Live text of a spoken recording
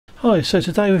Hi, so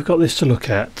today we've got this to look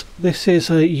at. This is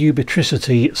a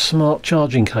Ubitricity Smart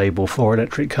Charging cable for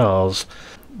electric cars.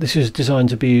 This is designed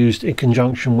to be used in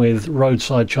conjunction with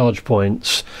roadside charge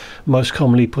points, most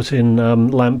commonly put in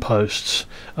lamp posts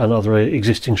and other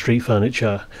existing street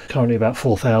furniture. Currently about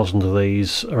 4,000 of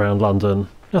these around London.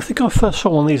 I think I first saw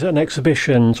one of these at an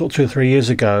exhibition sort of 2 or 3 years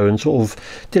ago and sort of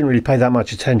didn't really pay that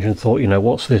much attention. Thought,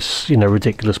 what's this,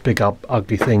 ridiculous big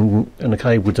ugly thing in a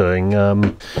cable doing?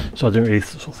 So I didn't really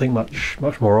sort of think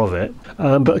much more of it.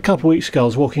 But a couple of weeks ago I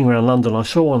was walking around London, I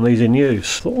saw one of these in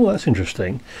use. Thought, oh, that's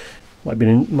interesting. Might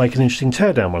make an interesting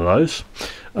teardown one of those.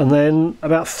 And then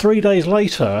about 3 days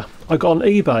later I got on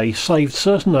eBay saved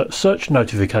search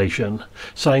notification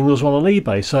saying there was one on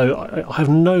eBay, so I have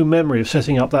no memory of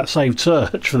setting up that saved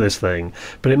search for this thing,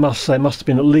 but it must have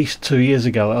been at least 2 years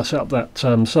ago that I set up that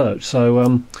search.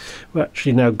 So we've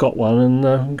actually now got one, and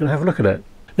I'm going to have a look at it.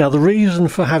 Now, the reason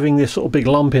for having this sort of big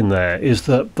lump in there is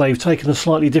that they've taken a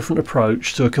slightly different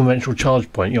approach to a conventional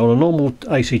charge point. You're on a normal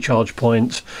AC charge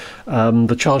point,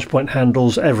 the charge point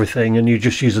handles everything, and you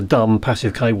just use a dumb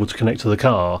passive cable to connect to the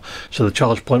car. So the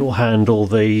charge point will handle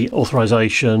the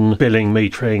authorization, billing,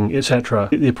 metering, etc.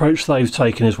 The approach they've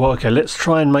taken is, well, okay, let's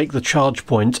try and make the charge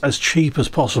point as cheap as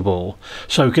possible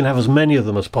so we can have as many of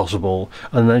them as possible,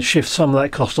 and then shift some of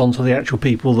that cost onto the actual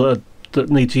people that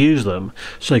need to use them.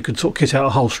 So you could sort of kit out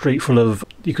a whole street full of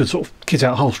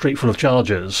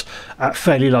chargers at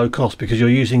fairly low cost, because you're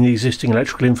using the existing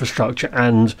electrical infrastructure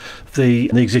and the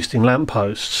existing lamp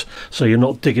posts, so you're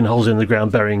not digging holes in the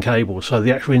ground burying cables. So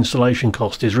the actual installation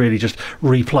cost is really just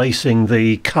replacing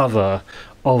the cover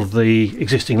of the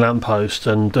existing lamppost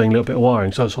and doing a little bit of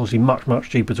wiring, so it's obviously much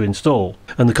cheaper to install.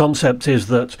 And the concept is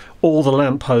that all the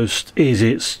lamppost is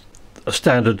it's a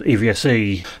standard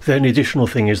EVSE. The only additional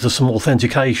thing is there's some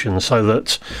authentication so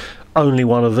that only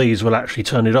one of these will actually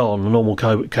turn it on. The normal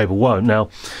cable won't. Now,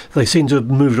 they seem to have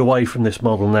moved away from this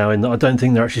model now, in that I don't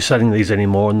think they're actually selling these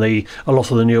anymore, and a lot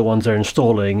of the newer ones they're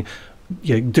installing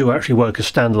do actually work as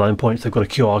standalone points. They've got a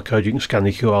QR code, you can scan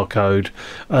the QR code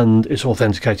and it's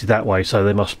authenticated that way, so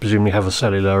they must presumably have a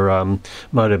cellular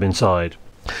modem inside.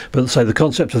 But so the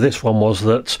concept of this one was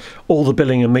that all the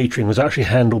billing and metering was actually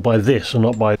handled by this and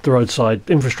not by the roadside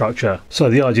infrastructure. So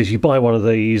the idea is you buy one of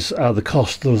these, the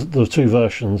cost, there were two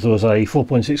versions. There was a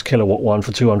 4.6 kilowatt one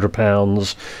for £200,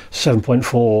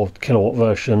 7.4 kilowatt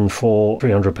version for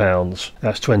 £300.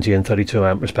 That's 20 and 32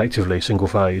 amp respectively, single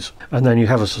phase. And then you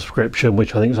have a subscription,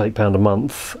 which I think is £8 a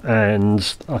month, and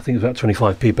I think it's about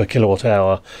 25p per kilowatt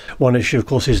hour. One issue, of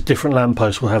course, is different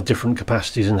lampposts will have different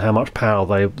capacities and how much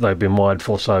power they've been wired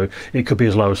for. So it could be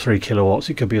as low as 3 kilowatts,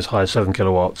 it could be as high as 7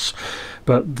 kilowatts.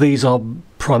 But these are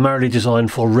primarily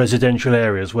designed for residential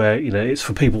areas where, it's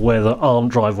for people where there aren't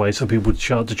driveways, for people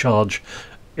to charge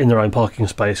in their own parking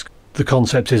space. The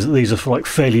concept is that these are for like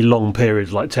fairly long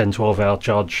periods, like 10-12 hour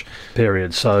charge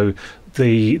periods. So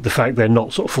the fact they're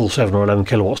not sort of full 7 or 11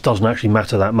 kilowatts doesn't actually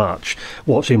matter that much.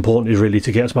 What's important is really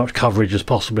to get as much coverage as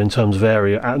possible in terms of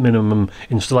area at minimum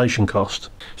installation cost.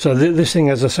 So this thing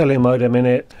has a cellular modem in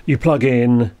it. You plug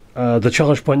in, the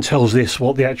charge point tells this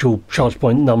what the actual charge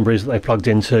point number is that they plugged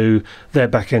into. Their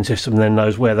back-end system then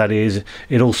knows where that is.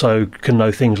 It also can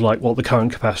know things like what the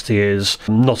current capacity is,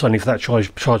 not only for that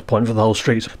charge point, for the whole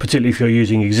street, particularly if you're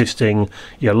using existing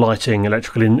lighting,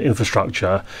 electrical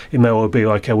infrastructure. It may well be,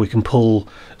 okay, we can pull,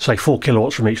 say, 4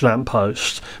 kilowatts from each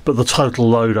lamppost, but the total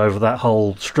load over that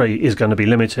whole street is going to be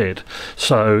limited.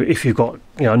 So if you've got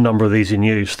a number of these in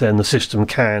use, then the system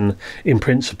can, in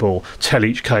principle, tell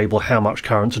each cable how much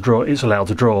current it's allowed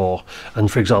to draw.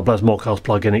 And for example, as more cars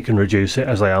plug in, it can reduce it.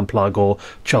 As they unplug or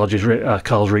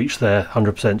cars reach their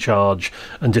 100% charge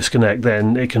and disconnect,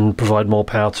 then it can provide more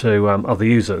power to other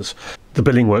users. The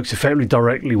billing works effectively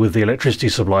directly with the electricity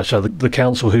supply, so the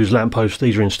council whose lampposts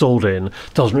these are installed in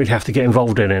doesn't really have to get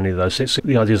involved in any of those.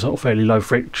 The idea is a fairly low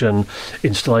friction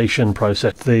installation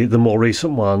process. The more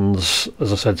recent ones,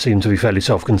 as I said, seem to be fairly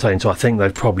self-contained, so I think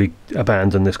they've probably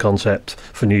abandoned this concept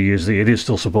for new users. It is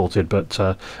still supported, but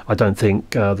I don't think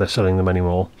they're selling them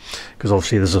anymore, because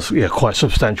obviously there's a quite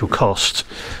substantial cost.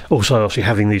 Also, obviously,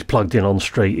 having these plugged in on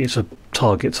street, it's a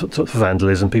target for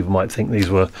vandalism. People might think these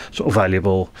were sort of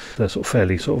valuable. They're sort of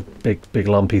fairly sort of big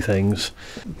lumpy things.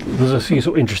 There's a few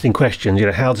sort of interesting questions.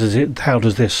 How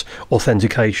does this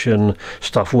authentication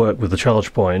stuff work with the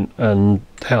charge point, and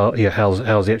how's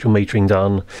the actual metering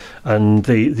done? And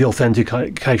the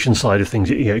authentication side of things,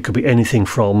 it could be anything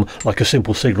from like a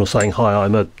simple signal saying, "Hi,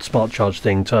 I'm a smart charge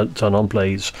thing, turn on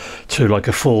please," to like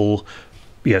a full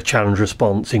challenge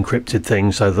response encrypted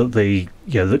thing, so that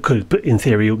that could in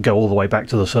theory go all the way back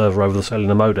to the server over the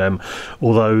cellular modem.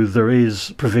 Although there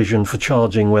is provision for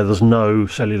charging where there's no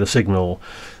cellular signal,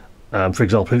 For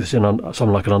example, if it's in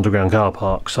something like an underground car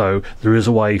park. So there is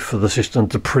a way for the system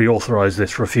to pre-authorize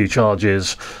this for a few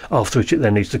charges, after which it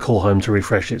then needs to call home to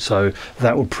refresh it. So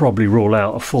that would probably rule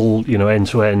out a full,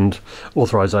 end-to-end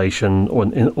authorization or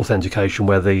authentication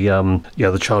where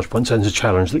the charge point sends a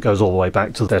challenge that goes all the way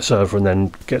back to their server and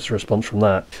then gets a response from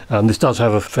that. This does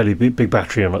have a fairly big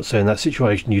battery on it, so in that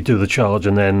situation you do the charge,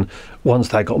 and then once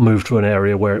that got moved to an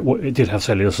area where it did have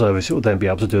cellular service, it would then be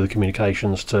able to do the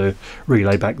communications to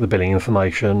relay back the billing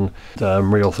information,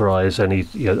 reauthorize any.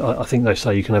 I think they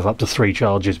say you can have up to 3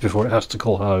 charges before it has to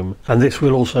call home. And this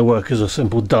will also work as a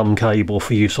simple dumb cable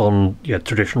for use on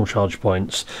traditional charge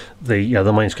points.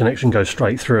 The mains connection goes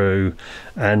straight through,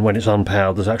 and when it's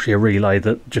unpowered, there's actually a relay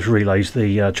that just relays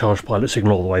the charge pilot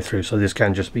signal all the way through. So this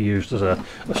can just be used as a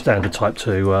standard Type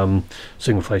 2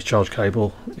 single phase charge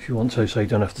cable if you want to, so you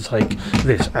don't have to take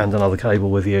this and another cable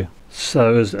with you.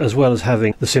 So as well as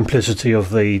having the simplicity of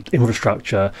the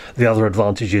infrastructure, the other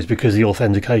advantage is because the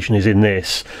authentication is in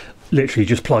this, literally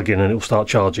just plug in and it will start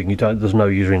charging. There's no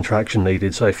user interaction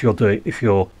needed. So if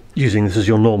you're using this as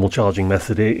your normal charging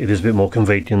method, it is a bit more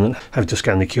convenient than having to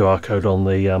scan the QR code on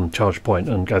the charge point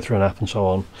and go through an app and so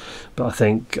on. But I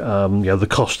think the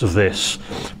cost of this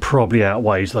probably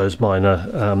outweighs those minor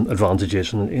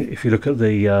advantages. And if you look at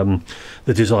the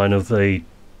design of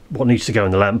what needs to go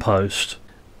in the lamppost,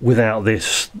 without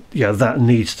this, that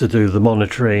needs to do the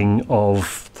monitoring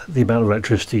of the amount of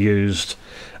electricity used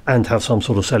and have some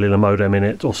sort of cellular modem in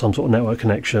it or some sort of network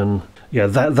connection.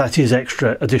 That is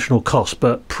extra additional cost,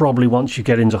 but probably once you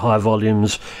get into higher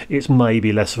volumes, it's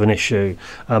maybe less of an issue.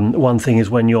 One thing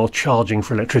is when you're charging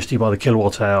for electricity by the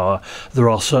kilowatt hour, there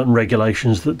are certain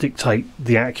regulations that dictate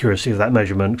the accuracy of that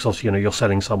measurement, because obviously you're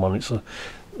selling someone. It's a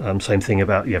same thing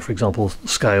about, for example,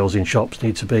 scales in shops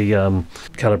need to be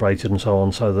calibrated and so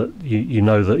on, so that you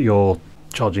know that you're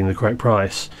charging the correct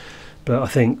price. But I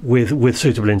think with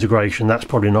suitable integration, that's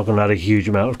probably not going to add a huge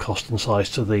amount of cost and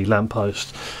size to the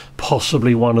lamppost.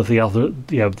 Possibly one of the other,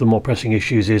 the more pressing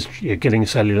issues is getting a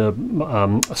cellular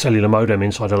modem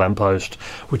inside a lamppost,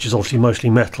 which is obviously mostly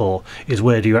metal. Is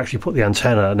where do you actually put the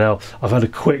antenna? Now, I've had a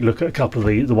quick look at a couple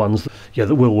of the ones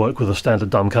that will work with a standard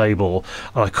dumb cable,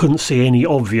 and I couldn't see any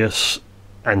obvious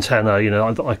antenna.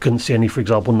 I couldn't see any, for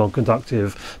example,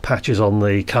 non-conductive patches on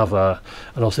the cover,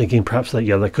 and I was thinking perhaps they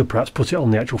could perhaps put it on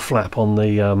the actual flap on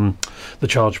the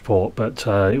charge port, but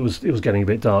it was getting a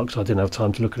bit dark, so I didn't have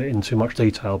time to look at it in too much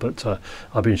detail. But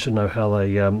I'd be interested to know how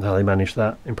they manage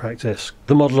that in practice.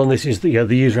 The model on this is the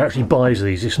user actually buys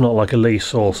these. It's not like a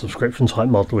lease or subscription type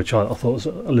model, which I thought was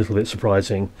a little bit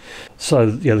surprising. So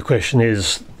the question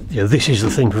is, this is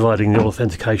the thing providing the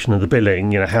authentication and the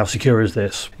billing. How secure is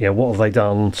this? What have they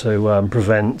done to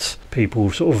prevent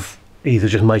people sort of either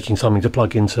just making something to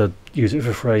plug in to use it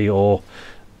for free, or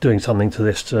doing something to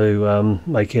this to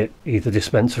make it either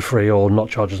dispense for free or not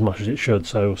charge as much as it should.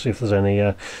 So we'll see if there's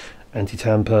any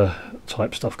anti-tamper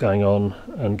type stuff going on,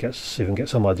 and see if we can get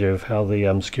some idea of how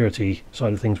the security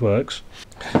side of things works.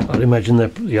 I'd imagine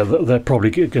they're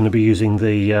probably going to be using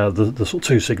the sort of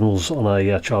 2 signals on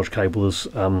a charge cable as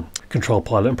control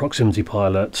pilot and proximity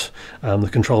pilot. The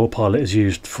control pilot is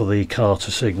used for the car to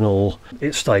signal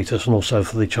its status, and also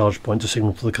for the charge point to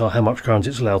signal to the car how much current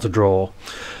it's allowed to draw.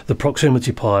 The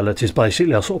proximity pilot is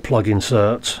basically a sort of plug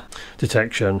insert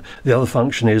detection. The other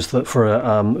function is that for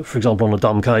example, on a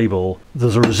dumb cable,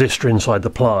 there's a resistor inside the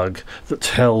plug that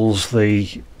tells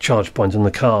the charge point in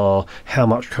the car how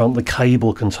much current the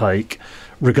cable can take,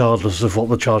 regardless of what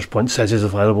the charge point says is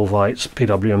available via its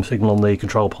PWM signal on the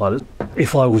control pilot.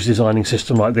 If I was designing a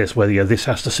system like this, where this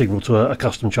has to signal to a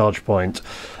custom charge point,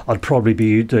 I'd probably be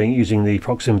using the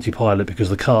proximity pilot, because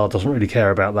the car doesn't really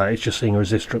care about that. It's just seeing a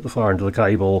resistor at the far end of the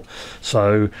cable.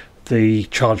 So the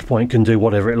charge point can do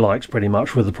whatever it likes pretty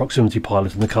much with the proximity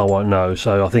pilot, and the car won't know.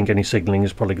 So I think any signalling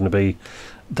is probably going to be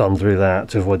done through that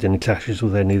to avoid any clashes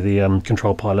with any of the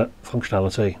control pilot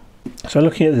functionality. So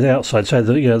looking at the outside, so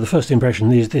the first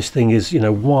impression is this thing is,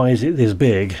 why is it this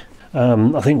big?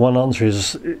 I think one answer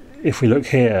is, if we look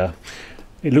here,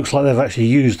 it looks like they've actually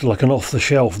used like an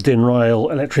off-the-shelf DIN rail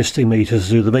electricity meter to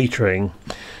do the metering.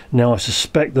 Now I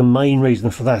suspect the main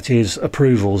reason for that is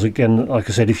approvals. Again, like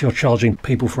I said, if you're charging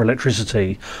people for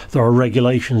electricity, there are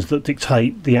regulations that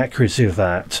dictate the accuracy of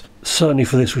that. Certainly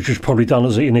for this, which was probably done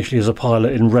initially as a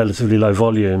pilot in relatively low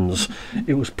volumes,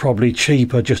 it was probably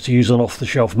cheaper just to use an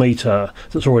off-the-shelf meter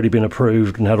that's already been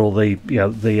approved and had all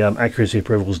the accuracy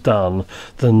approvals done,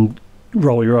 than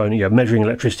roll your own. Measuring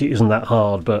electricity isn't that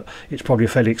hard, but it's probably a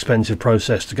fairly expensive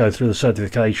process to go through the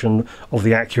certification of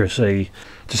the accuracy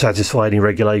to satisfy any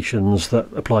regulations that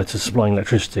apply to supplying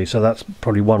electricity. So that's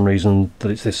probably one reason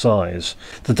that it's this size.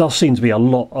 There does seem to be a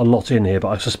lot in here, but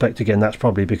I suspect again that's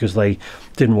probably because they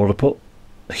didn't want to put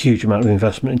a huge amount of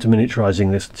investment into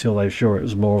miniaturising this until they were sure it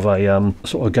was more of a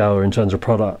sort of goer in terms of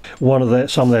product. Some of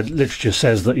their literature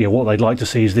says that what they'd like to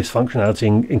see is this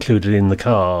functionality included in the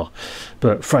car,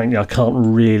 but frankly I can't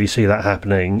really see that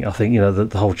happening. I think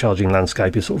the whole charging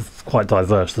landscape is sort of quite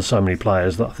diverse. There's so many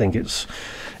players that I think it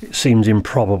seems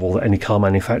improbable that any car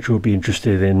manufacturer would be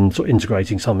interested in sort of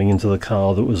integrating something into the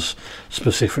car that was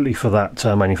specifically for that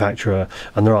manufacturer.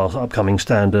 And there are upcoming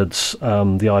standards. The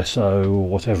ISO or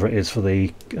whatever it is for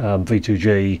the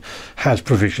V2G has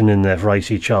provision in there for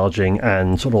AC charging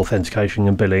and sort of authentication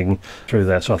and billing through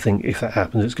there. So I think if that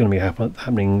happens, it's going to be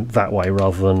happening that way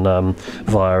rather than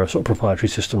via a sort of proprietary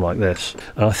system like this.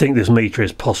 And I think this meter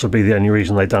is possibly the only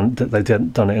reason they've done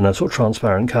it in a sort of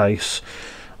transparent case.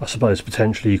 I suppose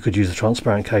potentially you could use a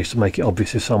transparent case to make it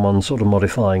obvious if someone's sort of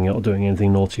modifying it or doing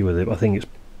anything naughty with it. But I think it's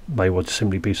may well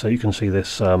simply be so you can see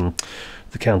this the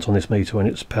count on this meter when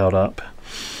it's powered up.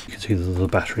 You can see that the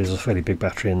battery is a fairly big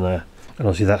battery in there, and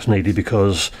obviously that's needed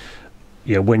because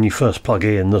when you first plug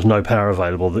in, there's no power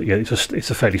available.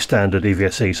 It's a fairly standard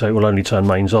EVSE, so it will only turn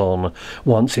mains on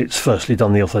once it's firstly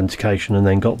done the authentication and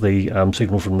then got the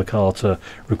signal from the car to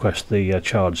request the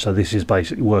charge. So this is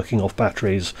basically working off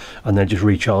batteries and then just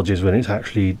recharges when it's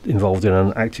actually involved in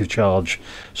an active charge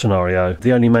scenario.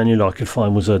 The only manual I could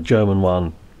find was a German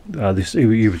one. This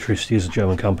Ubitricity is a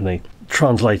German company.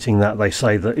 Translating that, they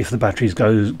say that if the battery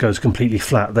goes completely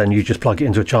flat, then you just plug it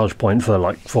into a charge point for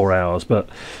like 4 hours. But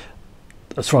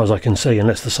as far as I can see,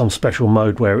 unless there's some special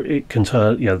mode where it can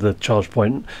turn, the charge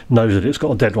point knows that it's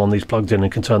got a dead one that's plugged in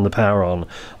and can turn the power on,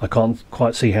 I can't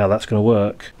quite see how that's going to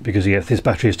work. Because if this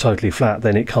battery is totally flat,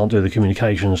 then it can't do the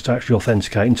communications to actually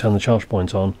authenticate and turn the charge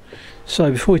point on.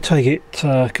 So before we take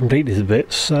it completely to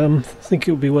bits, I think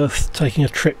it would be worth taking a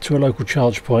trip to a local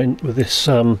charge point with this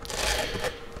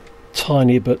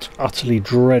tiny but utterly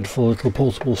dreadful little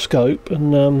portable scope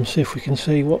and see if we can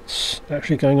see what's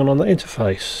actually going on that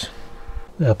interface.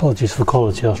 Apologies for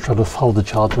quality, I was trying to hold the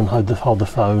charger and hold the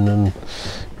phone and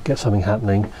get something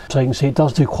happening. So you can see it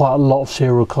does do quite a lot of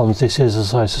serial comms. This is,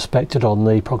 as I suspected, on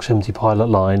the proximity pilot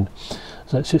line.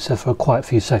 So it sits there for quite a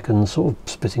few seconds, sort of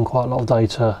spitting quite a lot of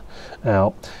data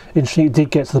out. Interesting, it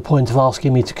did get to the point of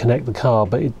asking me to connect the car,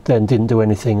 but it then didn't do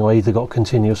anything. I either got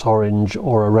continuous orange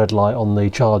or a red light on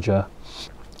the charger.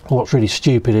 What's really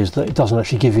stupid is that it doesn't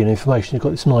actually give you any information. You've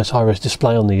got this nice high-res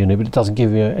display on the unit, but it doesn't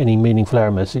give you any meaningful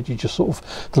error message. You just sort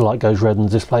of, the light goes red and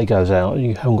the display goes out, and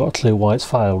you haven't got a clue why it's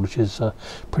failed, which is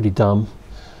pretty dumb.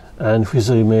 And if we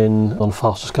zoom in on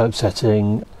faster scope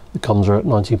setting, the comms are at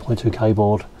 19.2K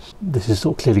baud. This is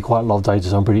sort of clearly quite a lot of data,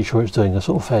 so I'm pretty sure it's doing a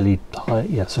sort of fairly high,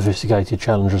 sophisticated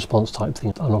challenge response type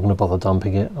thing. I'm not going to bother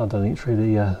dumping it. I don't think it's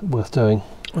really worth doing.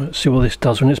 Let's see what this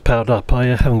does when it's powered up. I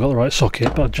haven't got the right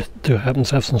socket, but I just do happen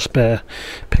to have some spare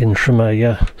pins from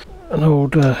an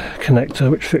old connector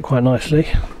which fit quite nicely.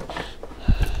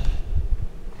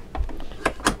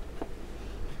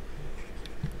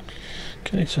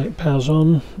 Okay, so it powers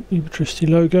on, Ubitricity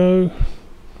logo.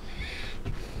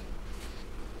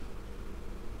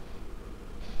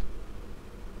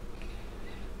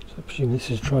 So I presume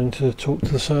this is trying to talk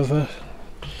to the server.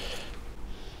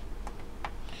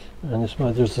 And this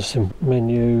way there's the sim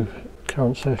menu,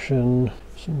 current session,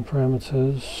 some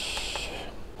parameters,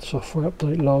 software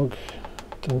update log.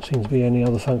 Doesn't seem to be any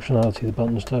other functionality. The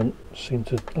buttons don't seem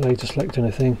to allow you to select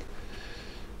anything.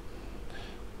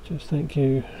 Just thank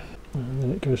you, and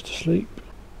then it goes to sleep.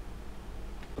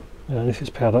 And if it's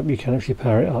powered up, you can actually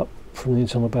power it up from the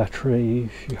internal battery.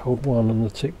 If you hold one and the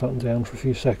tick button down for a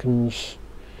few seconds,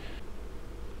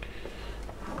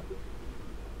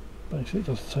 basically it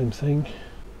does the same thing.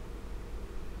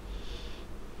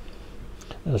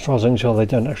 And as far as I can tell, they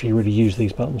don't actually really use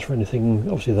these buttons for anything.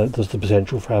 Obviously there's the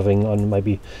potential for having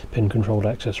maybe pin controlled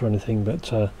access or anything,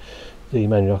 but the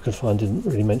manual I could find didn't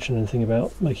really mention anything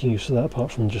about making use of that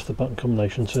apart from just the button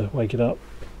combination to wake it up.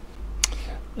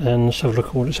 And let's have a look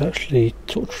at what it's actually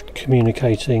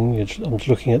communicating. I'm just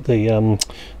looking at the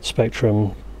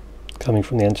spectrum coming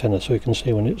from the antenna so you can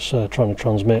see when it's trying to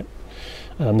transmit.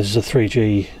 This is a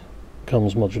 3G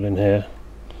comms module in here.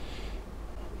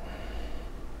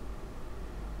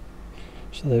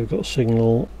 So they've got a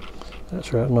signal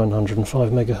that's around 905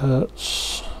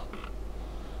 megahertz.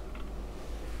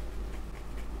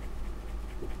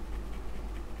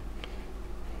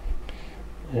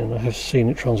 And I have seen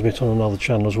it transmit on another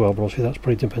channel as well, but obviously that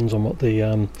probably depends on what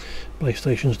the base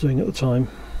station's doing at the time.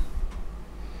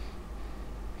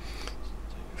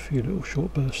 A few little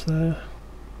short bursts there.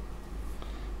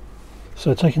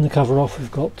 So taking the cover off,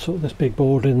 we've got sort of this big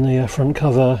board in the front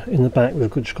cover. In the back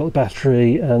we've just got the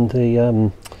battery and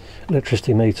the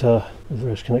electricity meter with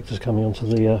various connectors coming onto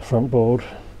the front board.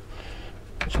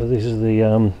 So these are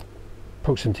the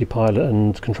proximity pilot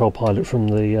and control pilot from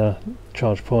the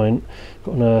charge point.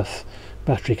 Got an earth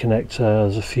battery connector,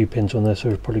 there's a few pins on there, so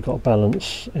we've probably got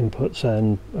balance inputs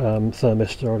and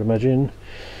thermistor, I'd imagine.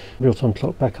 Real-time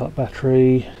clock backup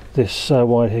battery. This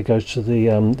wire here goes to the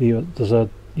there's a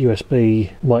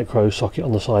USB micro socket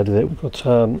on the side of it. We've got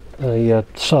a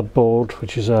sub board,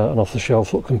 which is an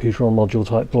off-the-shelf computer on module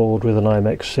type board with an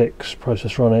IMX6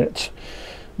 processor on it.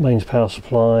 Mains power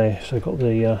supply, so we've got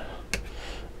the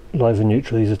live and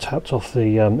neutral. These are tapped off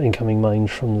the incoming mains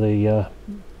from the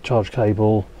charge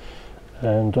cable,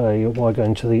 and a wire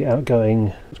going to the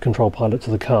outgoing control pilot to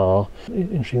the car.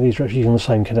 Interesting, these are actually using the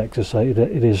same connector, so it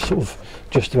is sort of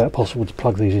just about possible to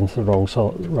plug these into the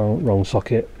wrong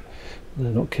socket. They're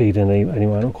not keyed in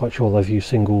anyway. I'm not quite sure they've used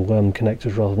single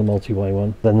connectors rather than a multi-way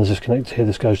one. Then there's this connector here.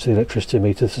 This goes to the electricity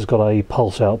meter. This has got a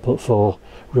pulse output for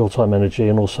real-time energy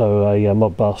and also a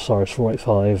Modbus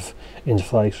RS485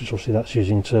 interface, which obviously that's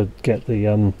using to get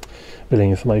the billing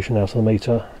information out of the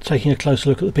meter. Taking a closer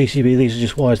look at the PCB, these are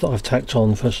just wires that I've tacked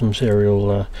on for some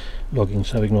serial logging,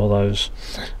 so ignore those.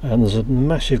 And there's a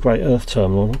massive great earth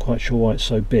terminal. I'm not quite sure why it's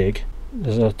so big.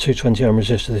 There's a 220 ohm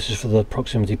resistor. This is for the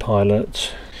proximity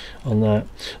pilot. On that,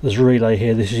 there's a relay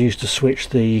here. This is used to switch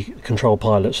the control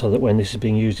pilot so that when this is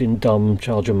being used in dumb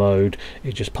charger mode,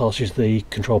 it just passes the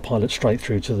control pilot straight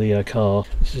through to the car.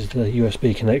 This is the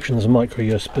USB connection. There's a micro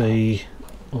USB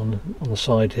on the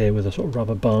side here with a sort of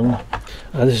rubber bung.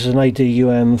 This is an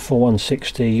ADUM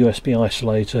 4160 USB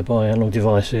isolator by Analog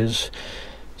Devices.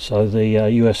 So the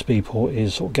USB port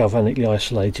is sort of galvanically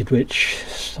isolated, which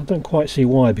I don't quite see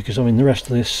why, because I mean the rest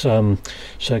of this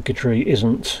circuitry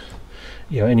isn't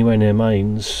anywhere near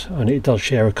mains, and it does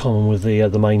share a common with the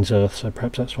mains earth, so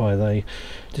perhaps that's why they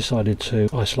decided to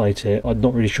isolate it. I'm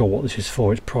not really sure what this is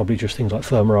for. It's probably just things like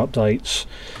firmware updates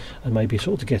and maybe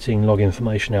sort of getting log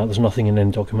information out. There's nothing in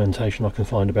any documentation I can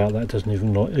find about that. It doesn't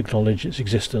even acknowledge its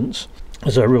existence.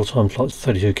 There's a real-time clock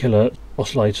 32 kilohertz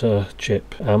oscillator chip,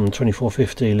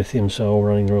 2450 lithium cell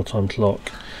running the real-time clock.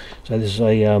 So this is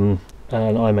an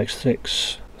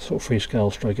IMX6 sort of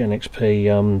freescale stroke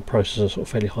NXP processor, sort of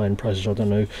fairly high-end processor. I don't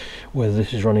know whether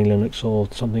this is running Linux or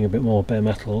something a bit more bare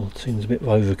metal. It seems a bit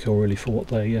overkill really for what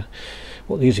they're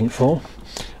using it for.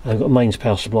 I've got a mains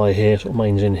power supply here, sort of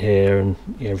mains in here, and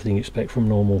everything you expect from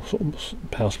normal sort of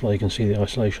power supply. You can see the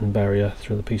isolation barrier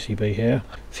through the PCB here.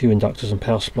 A few inductors and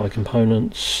power supply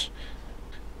components.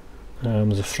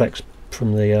 There's a flex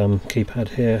from the keypad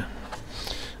here,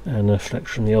 and a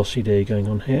flex from the LCD going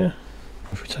on here.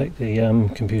 If we take the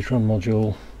computer on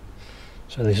module,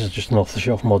 so this is just an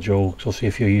off-the-shelf module, because obviously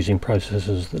if you're using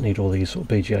processors that need all these sort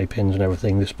of BGA pins and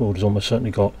everything, this board has almost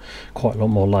certainly got quite a lot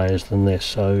more layers than this,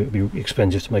 so it'd be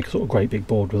expensive to make a sort of great big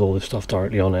board with all this stuff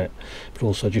directly on it. But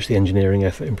also just the engineering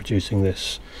effort in producing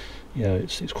this,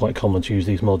 it's quite common to use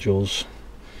these modules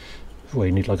where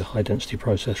you need like a high density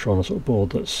processor on a sort of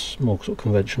board that's more sort of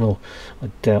conventional. I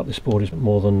doubt this board is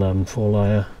more than 4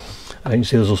 layer. You can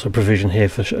see there's also provision here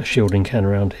for a shielding can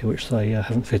around here, which they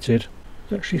haven't fitted.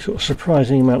 There's actually sort of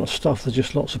surprising amount of stuff. There's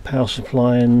just lots of power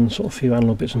supply and sort of a few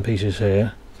analog bits and pieces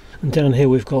here. And down here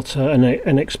we've got an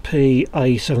NXP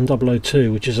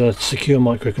A7002, which is a secure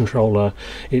microcontroller.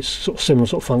 It's sort of similar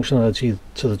sort of functionality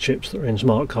to the chips that are in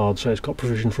smart cards, so it's got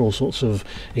provision for all sorts of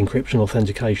encryption,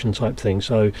 authentication type things.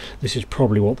 So this is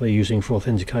probably what they're using for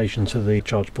authentication to the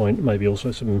charge point, maybe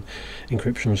also some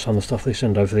encryption of some of the stuff they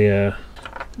send over the air.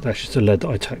 That's just a LED that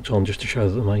I tacked on just to show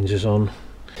that the mains is on.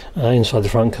 Inside the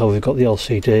front cover we've got the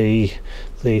LCD,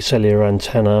 the cellular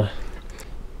antenna.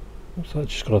 So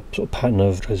it's just got a sort of pattern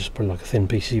of, it's probably like a thin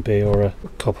PCB or a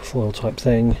copper foil type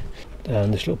thing,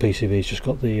 and this little PCB's just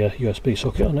got the USB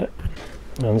socket on it.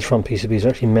 And the front PCB is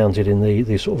actually mounted in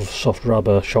the sort of soft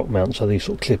rubber shock mount, so these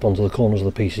sort of clip onto the corners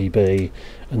of the PCB,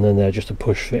 and then they're just a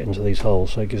push fit into these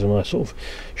holes, so it gives a nice sort of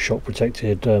shock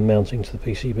protected mounting to the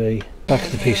PCB. Back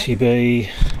of the PCB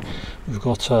we've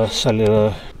got a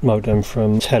cellular modem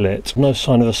from Telit. No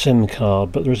sign of a SIM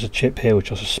card, but there is a chip here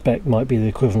which I suspect might be the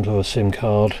equivalent of a SIM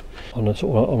card on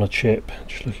a chip,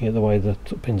 just looking at the way the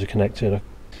pins are connected.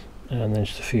 And then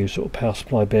just a few sort of power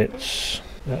supply bits.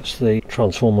 That's the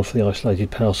transformer for the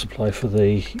isolated power supply for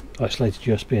the isolated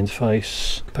USB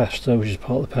interface. Capacitor, which is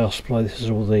part of the power supply. This is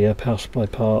all the power supply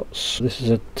parts. This is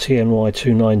a TNY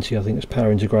 290, I think it's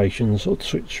power integration, sort of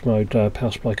switch mode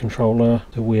power supply controller.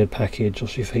 The weird package,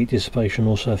 obviously for heat dissipation,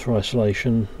 also for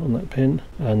isolation on that pin.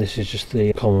 And this is just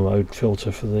the common mode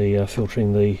filter for the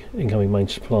filtering the incoming main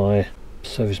supply.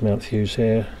 Service mount fuse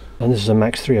here. And this is a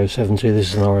Max 3070, this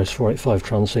is an RS485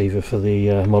 transceiver for the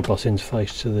Modbus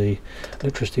interface to the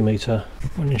electricity meter.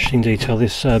 One interesting detail,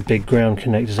 this big ground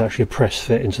connector is actually a press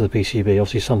fit into the PCB.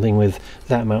 Obviously something with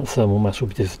that amount of thermal mass will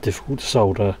be difficult to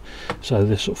solder, so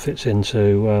this sort of fits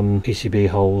into PCB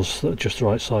holes that are just the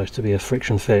right size to be a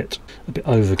friction fit. A bit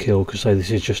overkill, because this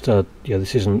is just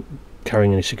this isn't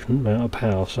carrying any significant amount of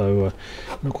power, so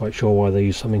I'm not quite sure why they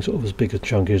use something sort of as big a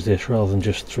chunk as this rather than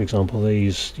just, for example,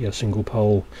 these single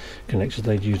pole connectors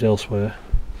they'd used elsewhere.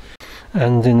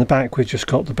 And in the back we've just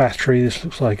got the battery. This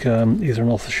looks like either an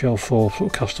off-the-shelf or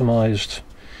sort of customised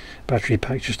battery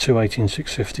pack, just two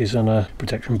 18650s and a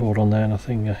protection board on there,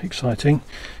 nothing exciting.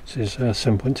 This is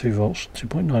 7.2 volts,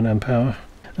 2.9 amp hour.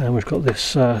 And we've got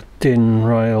this DIN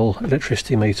rail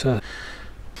electricity meter,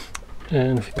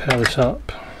 and if we power this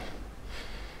up,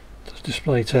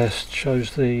 display test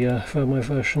shows the firmware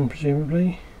version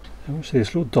presumably, and we'll see this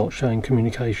little dot showing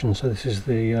communication. So this is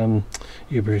the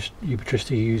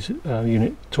Ubitricity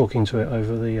unit talking to it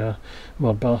over the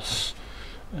Modbus,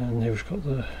 and here we've got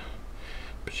the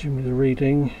presumably the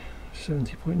reading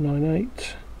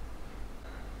 70.98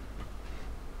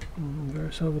 and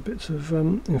various other bits of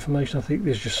information. I think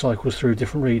this just cycles through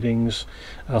different readings.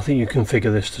 I think you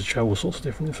configure this to show all sorts of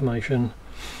different information.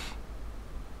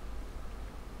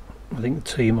 I think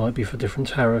the T might be for different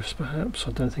tariffs, perhaps.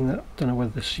 I don't know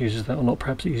whether this uses that or not.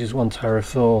 Perhaps it uses one tariff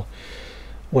for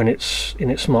when it's in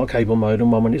its smart cable mode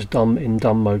and one when it's in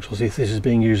dumb mode. Because if this is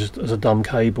being used as a dumb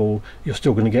cable, you're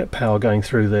still going to get power going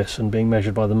through this and being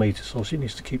measured by the meter. So obviously it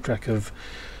needs to keep track of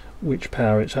which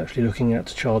power it's actually looking at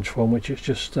to charge from, which is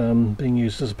just being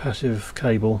used as a passive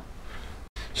cable.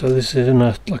 So this is in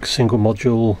like a single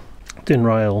module DIN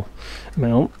rail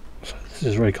mount. So this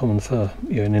is very common for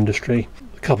in industry.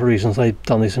 A couple of reasons they've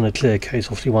done this in a clear case.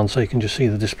 Obviously, one, so you can just see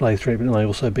the display through it, but it may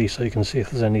also be so you can see if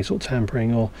there's any sort of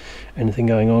tampering or anything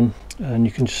going on. And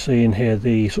you can just see in here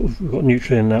the sort of, we've got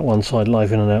neutral in and out one side,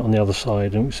 live in and out on the other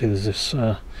side, and we can see there's this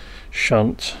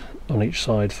shunt on each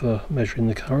side for measuring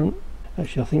the current.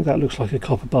 Actually, I think that looks like a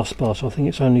copper bus bar, so I think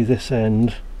it's only this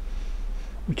end,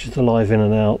 which is the live in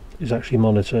and out, is actually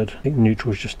monitored. I think the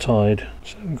neutral is just tied.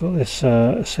 So we've got this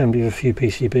assembly of a few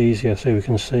PCBs here, so we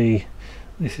can see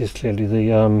this is clearly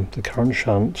the current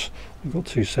shunt. We've got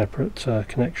two separate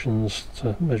connections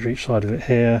to measure each side of it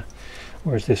here,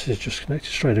 whereas this is just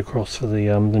connected straight across for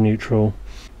the neutral.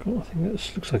 I think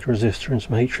this looks like a resistor and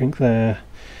some heat shrink there.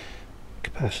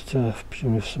 Capacitor,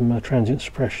 presumably some transient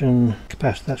suppression.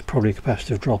 Capacitor, that's probably a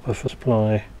capacitive dropper for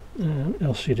supply. And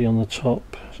LCD on the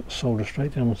top, solder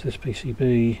straight down onto this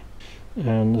PCB.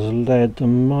 And there's a LED. There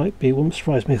might be, wouldn't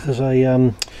surprise me if there's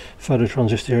a photo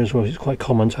transistor here as well. It's quite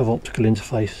common to have optical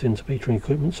interfaces into metering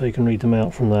equipment, so you can read them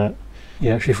out from that.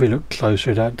 Yeah, actually, if we look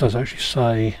closer, that does actually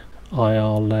say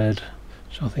IR LED.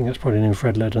 So I think that's probably an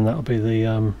infrared LED, and that'll be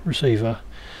the receiver.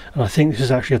 And I think this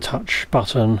is actually a touch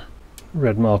button,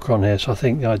 red marker on here. So I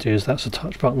think the idea is that's a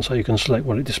touch button, so you can select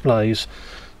what it displays.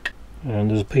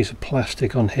 And there's a piece of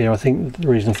plastic on here. I think the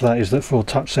reason for that is that for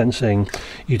touch sensing,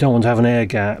 you don't want to have an air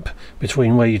gap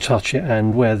between where you touch it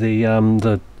and where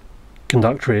the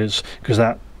conductor is, because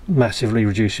that massively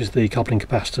reduces the coupling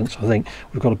capacitance. I think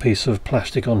we've got a piece of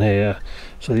plastic on here,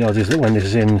 so the idea is that when this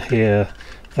is in here,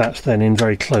 that's then in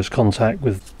very close contact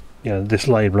with this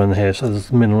label in here, so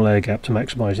there's minimal air gap to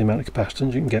maximise the amount of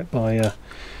capacitance you can get by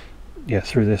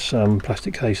through this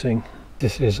plastic casing.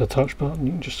 This is a touch button.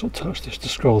 You can just sort of touch this to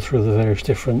scroll through the various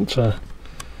different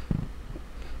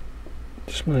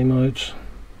display modes.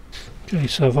 Okay,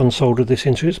 so I've unsoldered this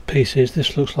into its pieces.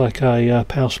 This looks like a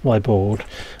power supply board.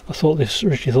 I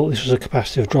originally thought this was a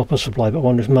capacitive dropper supply, but I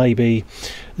wonder if maybe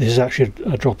this is actually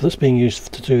a dropper that's being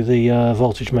used to do the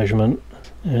voltage measurement.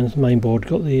 And the main board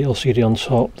got the LCD on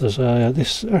top. There's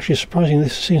this, actually surprisingly,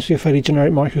 this seems to be a fairly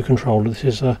generic microcontroller. This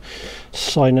is a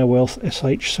Sinowealth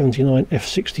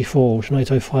SH79F64, which is an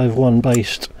 8051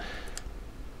 based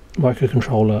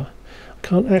microcontroller.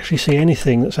 Can't actually see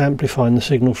anything that's amplifying the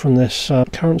signal from this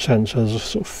current sensor.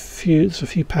 There's a few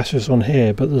passives on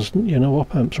here, but there's no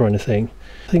op amps or anything.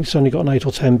 I think it's only got an 8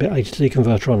 or 10 bit A to D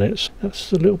converter on it.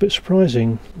 That's a little bit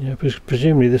surprising.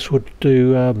 Presumably this would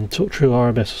do sort of true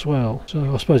RMS as well.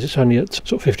 So I suppose it's only at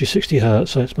sort of 50-60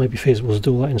 Hertz, so it's maybe feasible to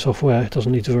do all that in software. It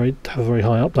doesn't need to have a very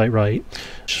high update rate.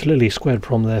 Just a little squared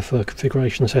prom there for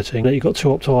configuration setting. You've got 2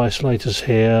 opto isolators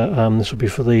here. This will be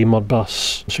for the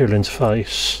Modbus serial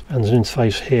interface, and there's an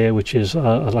interface here which is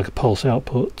like a pulse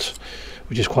output,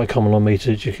 which is quite common on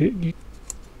meters. And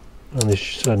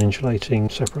this is an insulating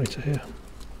separator here.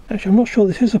 Actually, I'm not sure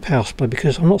this is a power supply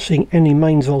because I'm not seeing any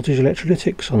mains voltage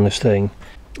electrolytics on this thing.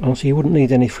 Honestly, you wouldn't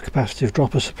need any for capacitive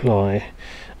dropper supply,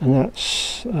 and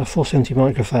that's 470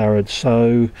 microfarads,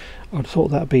 so I'd thought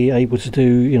that'd be able to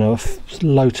do,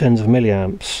 low tens of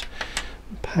milliamps.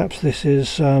 Perhaps this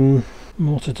is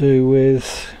more to do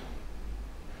with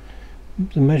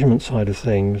the measurement side of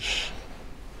things.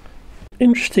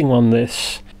 Interesting one,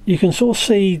 this. You can sort of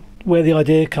see where the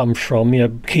idea comes from,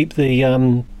 keep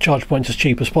the charge points as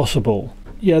cheap as possible.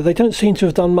 Yeah, they don't seem to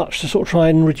have done much to sort of try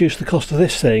and reduce the cost of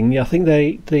this thing. Yeah, I think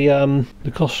the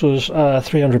cost was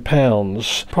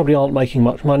 £300. Probably aren't making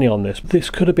much money on this. This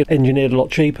could have been engineered a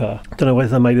lot cheaper. Don't know whether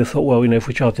they maybe thought, well, if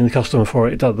we're charging the customer for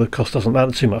it, the cost doesn't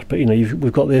matter too much. But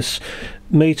we've got this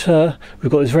meter,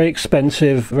 we've got this very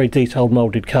expensive, very detailed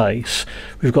moulded case.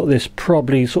 We've got this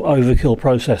probably sort of overkill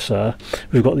processor.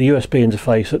 We've got the USB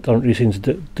interface that doesn't really seem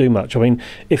to do much. I mean,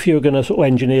 if you were going to sort of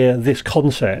engineer this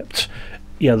concept,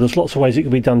 there's lots of ways it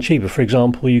could be done cheaper. For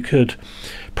example, you could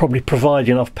probably provide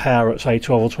enough power at say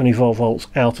 12 or 24 volts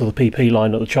out of the PP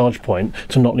line at the charge point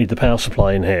to not need the power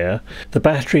supply in here. The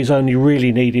battery is only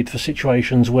really needed for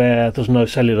situations where there's no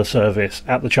cellular service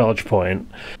at the charge point.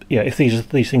 If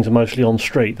these things are mostly on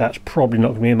street, that's probably not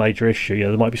going to be a major issue.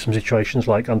 There might be some situations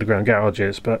like underground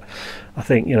garages, but I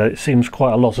think it seems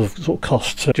quite a lot of sort of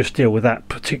cost to just deal with that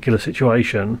particular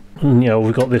situation. And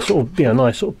we've got this sort of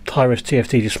nice sort of high-res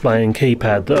TFT display and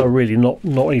keypad that are really not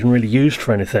even really used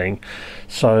for anything.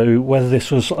 So whether this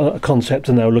was a concept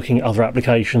and they were looking at other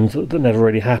applications that never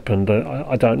really happened,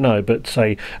 I don't know. But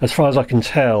as far as I can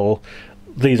tell,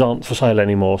 these aren't for sale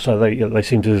anymore. So they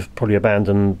seem to have probably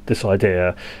abandoned this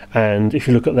idea. And if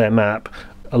you look at their map,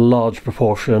 a large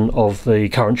proportion of the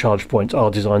current charge points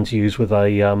are designed to use with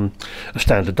a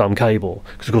standard dumb cable.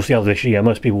 Because of course the other issue,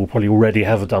 most people will probably already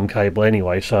have a dumb cable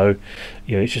anyway. So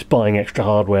it's just buying extra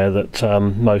hardware that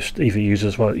most EV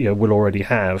users will already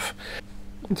have.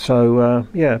 So a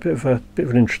bit of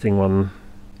an interesting one.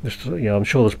 Just, I'm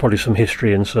sure there's probably some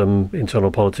history and some internal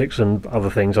politics and other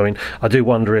things. I mean, I do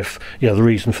wonder if the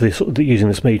reason for using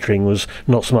this metering was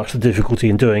not so much the difficulty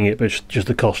in doing it, but just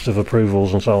the cost of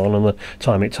approvals and so on, and the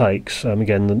time it takes.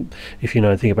 Again, if you know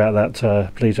anything about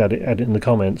that, please add it in the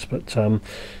comments. But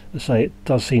let's say it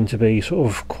does seem to be sort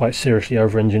of quite seriously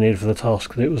over-engineered for the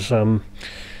task that it was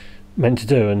meant to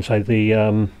do, and so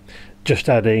the just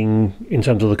adding, in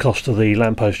terms of the cost of the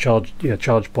lamppost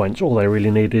charge points, all they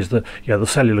really need is the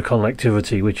cellular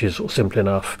connectivity, which is sort of simple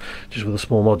enough, just with a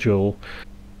small module,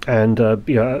 and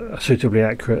a suitably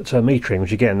accurate metering,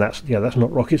 which again, that's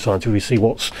not rocket science. If we see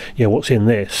what's in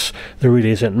this, there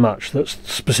really isn't much that's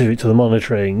specific to the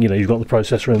monitoring. You've got the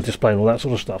processor and the display and all that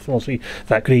sort of stuff, and obviously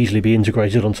that could easily be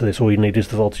integrated onto this. All you need is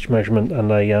the voltage measurement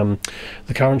and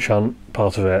the current shunt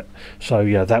part of it. So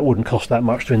that wouldn't cost that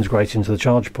much to integrate into the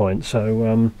charge point.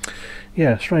 So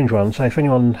strange one. So if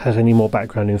anyone has any more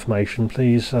background information,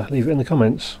 please leave it in the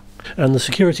comments. And the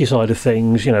security side of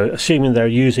things, assuming they're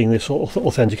using this sort of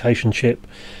authentication chip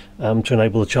to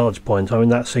enable the charge point, I mean,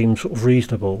 that seems sort of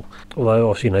reasonable.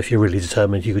 Although obviously, if you're really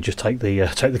determined, you could just take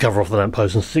the cover off the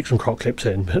lamppost and stick some crock clips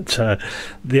in. But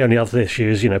the only other issue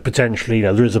is, potentially,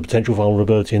 there is a potential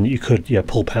vulnerability in that you could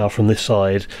pull power from this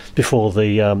side before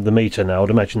the meter. Now,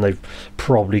 I'd imagine they've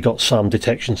probably got some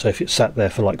detection, so if it's sat there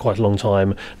for quite a long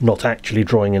time, not actually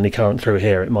drawing any current through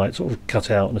here, it might sort of cut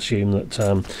out and assume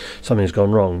that something's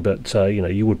gone wrong. But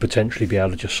you would potentially be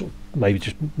able to just sort of maybe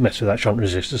just mess with that shunt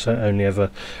resistor so it only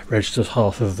ever registers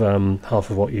half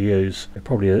of what you use.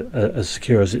 Probably as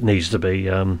secure as it needs to be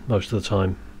most of the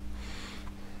time.